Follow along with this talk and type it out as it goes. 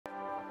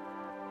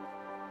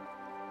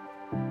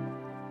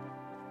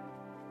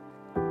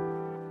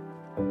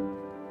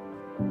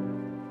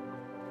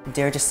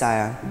Dear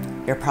Josiah,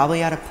 you're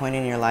probably at a point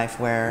in your life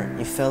where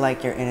you feel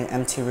like you're in an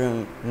empty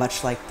room,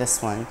 much like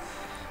this one,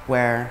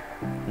 where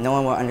no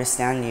one will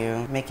understand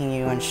you, making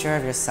you unsure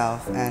of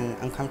yourself and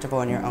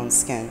uncomfortable in your own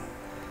skin.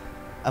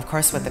 Of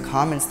course, with the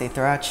comments they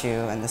throw at you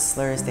and the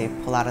slurs they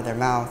pull out of their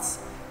mouths,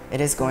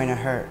 it is going to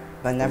hurt,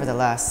 but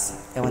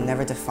nevertheless, it will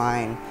never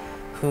define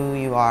who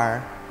you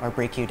are or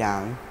break you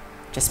down.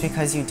 Just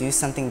because you do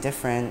something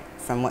different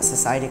from what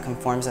society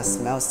conforms us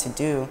males to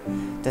do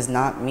does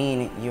not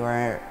mean you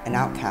are an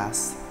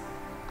outcast.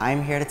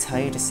 I'm here to tell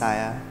you,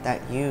 Josiah,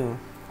 that you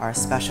are a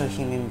special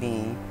human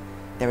being.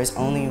 There is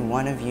only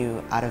one of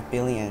you out of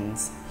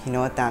billions. You know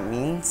what that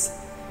means?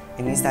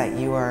 It means that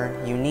you are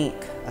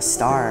unique, a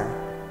star,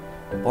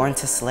 born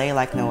to slay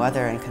like no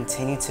other and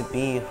continue to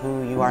be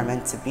who you are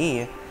meant to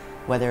be,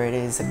 whether it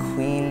is a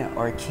queen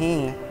or a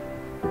king.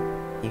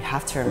 You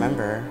have to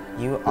remember,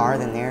 you are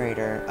the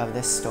narrator of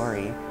this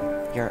story,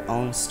 your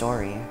own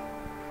story.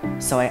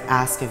 So I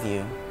ask of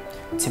you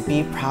to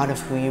be proud of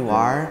who you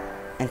are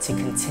and to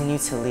continue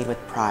to lead with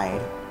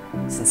pride.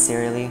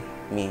 Sincerely,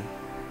 me.